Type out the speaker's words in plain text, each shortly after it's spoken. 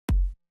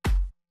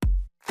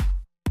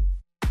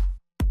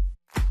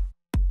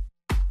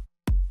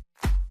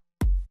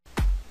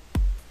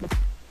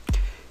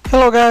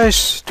Hello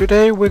guys,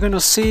 today we're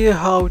gonna see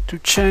how to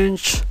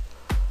change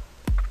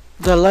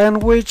the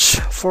language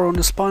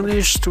from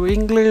Spanish to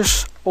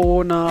English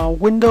on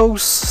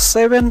Windows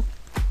 7.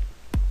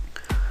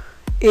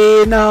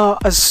 And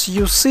as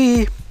you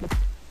see,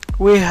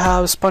 we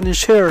have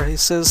Spanish here. It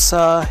says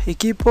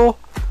equipo,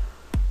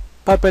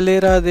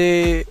 papelera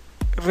de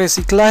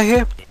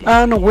reciclaje,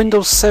 and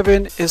Windows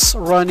 7 is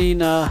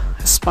running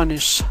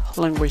Spanish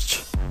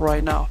language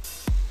right now.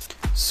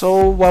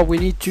 So what we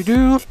need to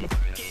do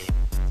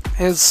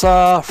is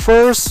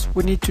first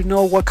we need to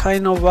know what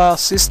kind of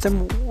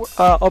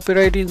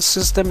operating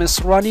system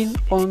is running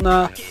on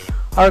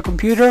our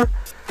computer.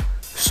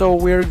 So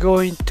we're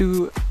going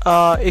to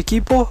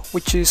equipo,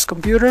 which is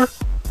computer.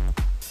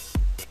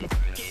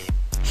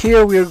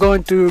 Here we're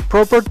going to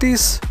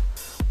properties,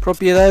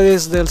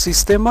 propiedades del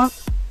sistema,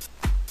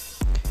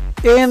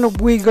 and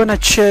we're gonna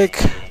check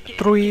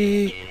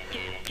three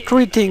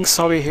things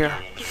over here.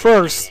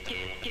 First,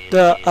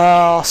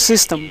 the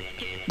system,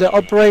 the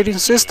operating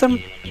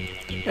system,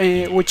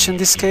 which in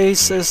this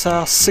case is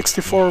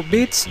 64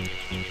 bits,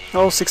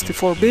 or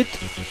 64-bit.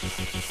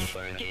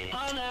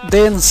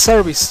 Then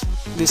service,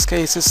 in this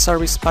case is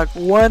Service Pack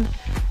 1,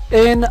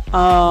 and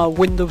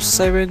Windows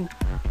 7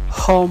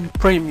 Home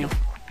Premium.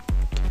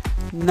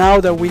 Now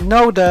that we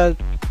know that,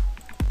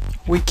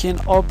 we can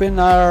open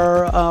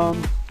our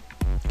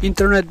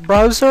internet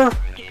browser.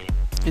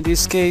 In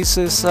this case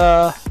is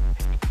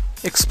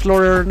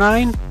Explorer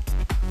 9,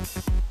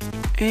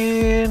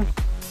 and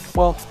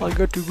well, I'll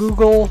go to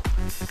Google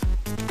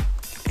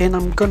and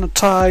I'm gonna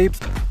type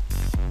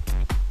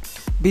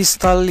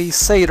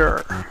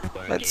visualizer.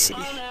 Let's see,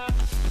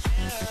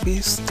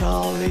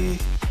 visualizer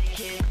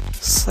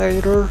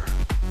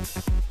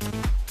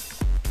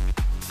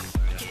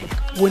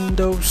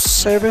Windows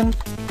 7,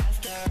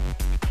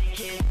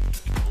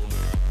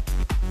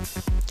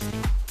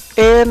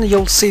 and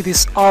you'll see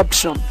this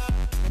option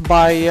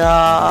by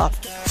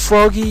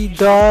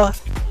froggie.sk.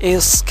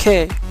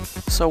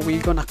 So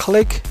we're gonna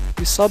click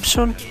this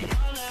option,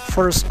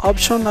 first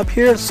option up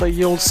here, so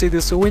you'll see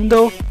this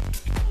window.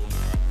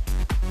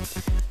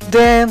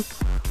 Then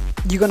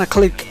you're gonna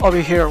click over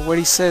here where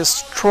it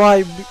says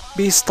try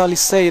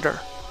visualizer.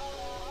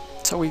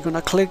 So we're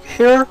gonna click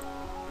here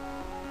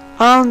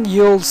and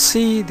you'll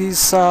see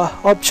these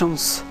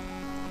options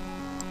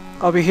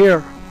over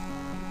here.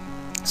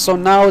 So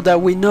now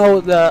that we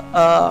know that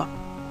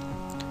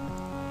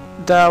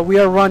we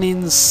are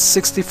running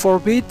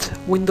 64-bit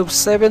Windows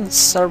 7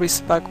 Service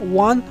Pack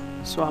 1,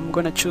 so I'm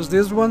gonna choose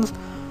this one.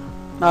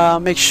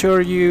 Make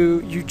sure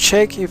you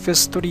check if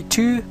it's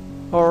 32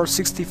 or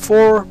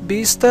 64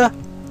 Vista.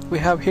 We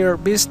have here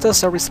Vista,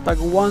 Service Pack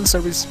 1,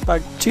 Service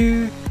Pack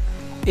 2,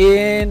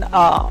 and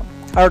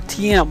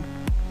RTM.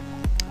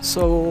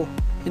 So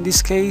in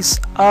this case,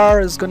 R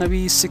is gonna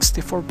be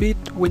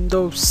 64-bit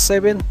Windows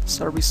 7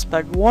 Service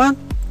Pack 1.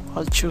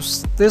 I'll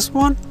choose this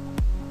one.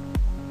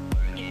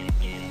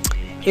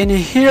 And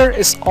here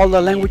is all the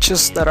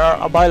languages that are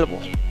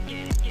available.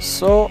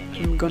 So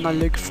I'm gonna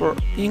look for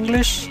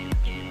English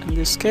in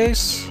this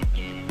case.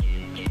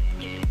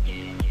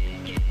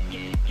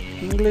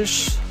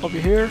 English over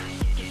here,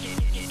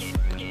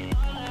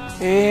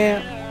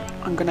 and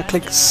I'm gonna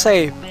click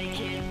save.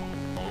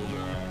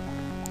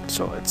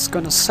 So it's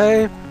gonna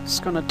save.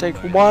 It's gonna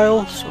take a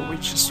while, so we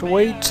just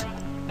wait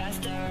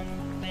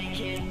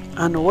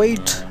and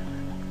wait.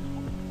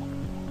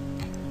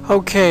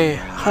 Okay,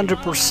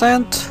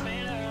 100%.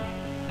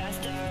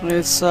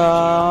 It's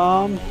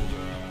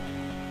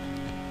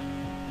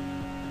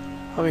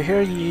over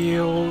here,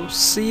 you'll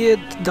see it,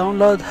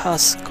 download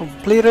has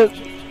completed.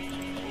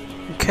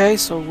 Okay,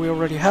 so we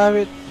already have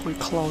it. We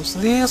close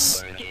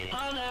this,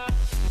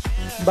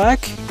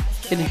 back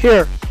in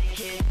here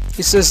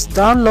it says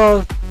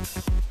download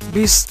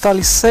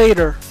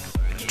visualizer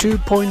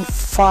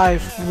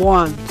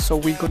 2.51. so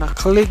we're gonna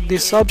click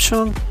this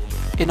option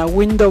and a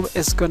window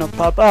is gonna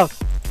pop up.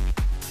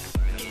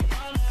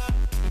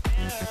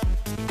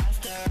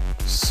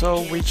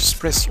 So we just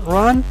press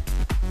run,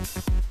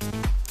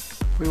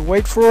 we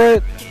wait for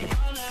it.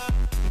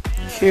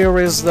 Here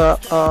is the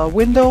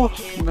window.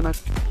 I'm gonna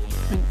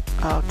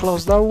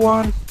close that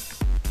one.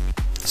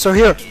 So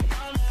here,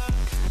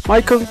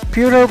 my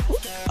computer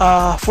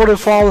for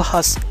default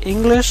has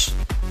English,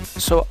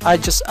 so I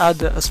just add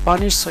the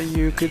Spanish so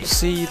you could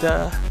see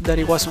that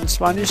it was on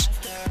Spanish.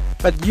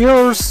 But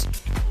yours,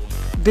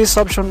 this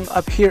option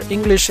up here,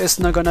 English, is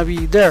not gonna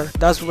be there.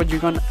 That's what you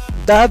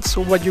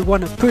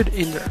wanna put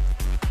in there.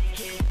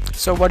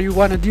 So what you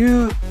wanna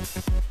do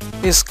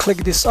is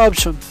click this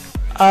option,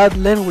 add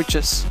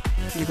languages.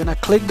 You're gonna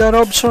click that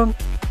option,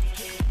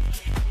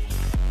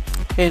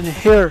 and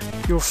here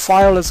your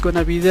file is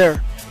gonna be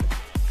there.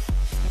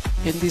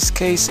 In this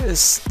case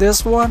is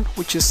this one,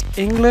 which is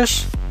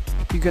English.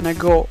 You're gonna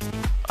go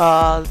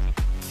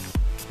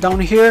down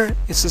here,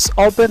 it says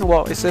open.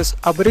 Well, it says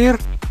abrir,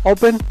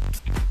 open.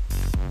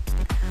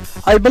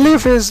 I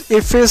believe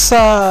if it's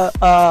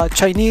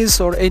Chinese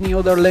or any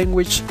other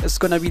language, it's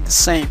gonna be the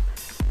same.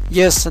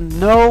 Yes and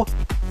no,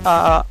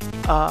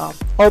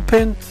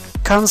 open,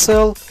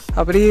 cancel,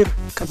 abrir,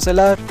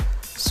 cancelar,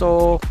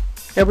 so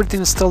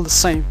everything is still the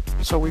same.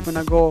 So we're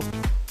gonna go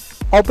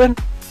open.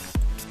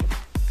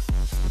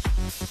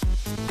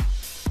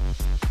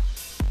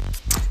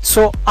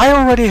 So I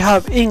already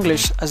have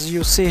English, as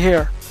you see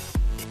here.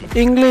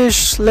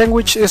 English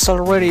language is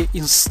already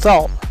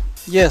installed.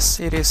 Yes,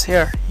 it is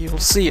here, you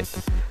will see it,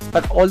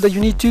 but all that you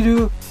need to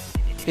do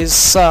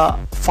is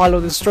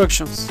follow the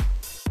instructions.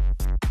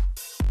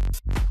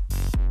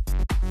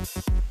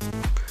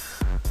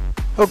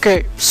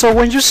 Okay, so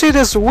when you see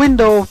this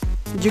window,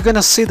 you're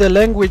gonna see the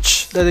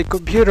language that the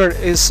computer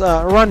is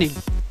running.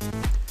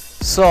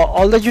 So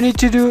all that you need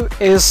to do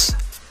is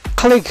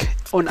click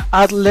on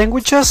add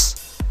languages,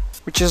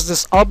 which is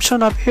this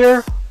option up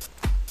here,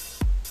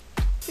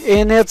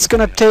 and it's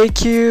gonna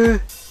take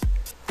you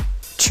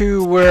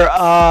to where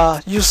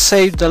you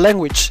save the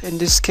language, in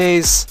this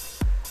case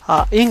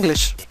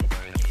English.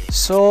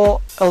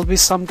 So it'll be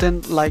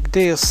something like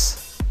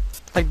this,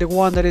 like the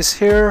one that is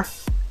here,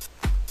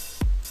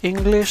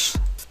 English.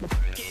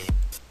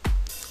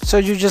 So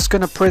you're just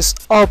gonna press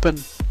open,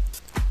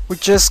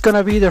 which is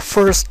gonna be the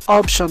first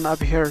option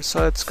up here.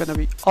 So it's gonna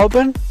be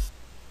open.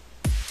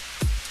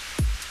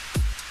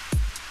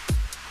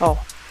 Oh,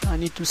 I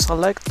need to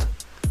select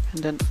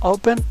and then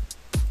open.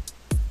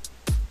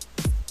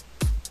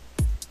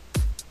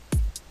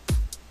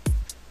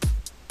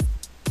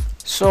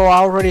 So I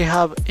already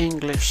have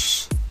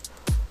English.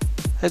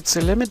 Let's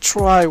see, let me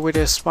try with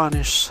the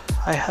Spanish.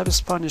 I have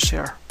Spanish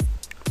here.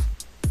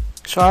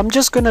 So I'm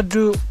just gonna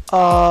do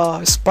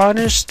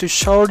Spanish to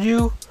show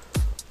you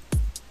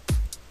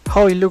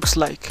how it looks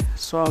like.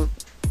 So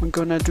I'm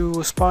gonna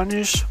do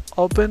Spanish,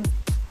 open.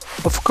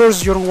 Of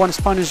course you don't want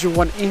Spanish, you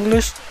want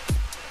English.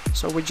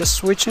 So we're just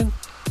switching.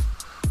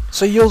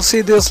 So you'll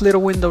see this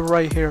little window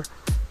right here.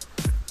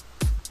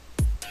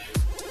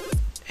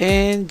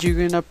 And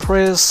you're gonna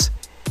press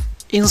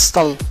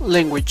install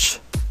language.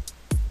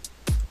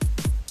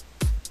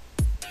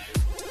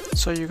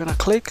 So you're gonna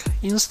click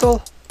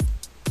install.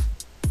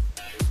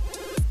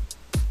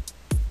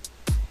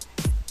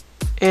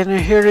 And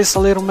here is a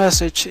little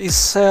message. It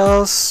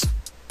says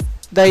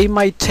that it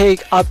might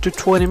take up to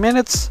 20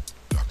 minutes.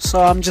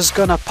 So I'm just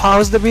gonna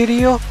pause the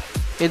video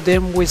and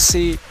then we'll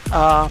see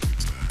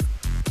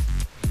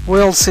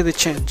the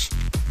change.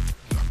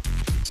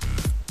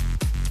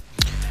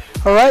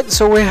 Alright,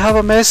 so we have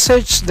a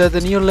message that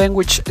the new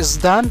language is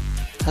done.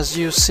 As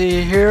you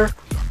see here,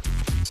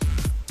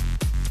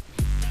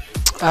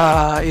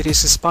 it is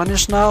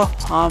Spanish now.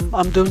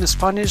 I'm doing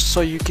Spanish,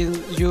 so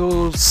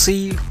you'll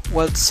see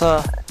what's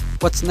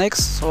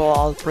next. So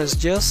I'll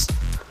press yes,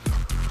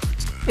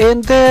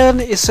 and then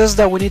it says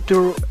that we need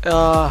to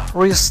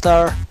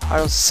restart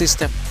our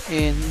system,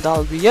 and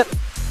that'll be it.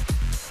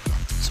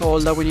 So all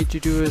that we need to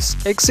do is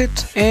exit,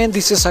 and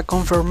this is a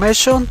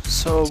confirmation,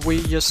 so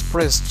we just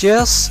press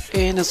yes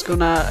and it's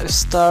gonna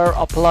start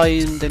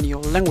applying the new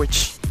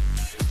language.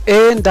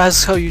 And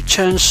that's how you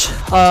change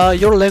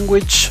your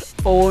language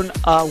on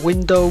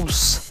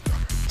Windows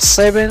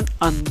 7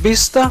 and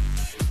Vista.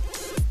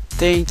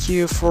 Thank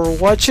you for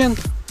watching.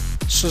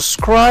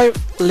 Subscribe,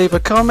 leave a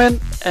comment,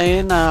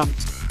 and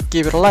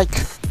give it a like.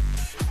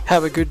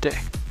 Have a good day.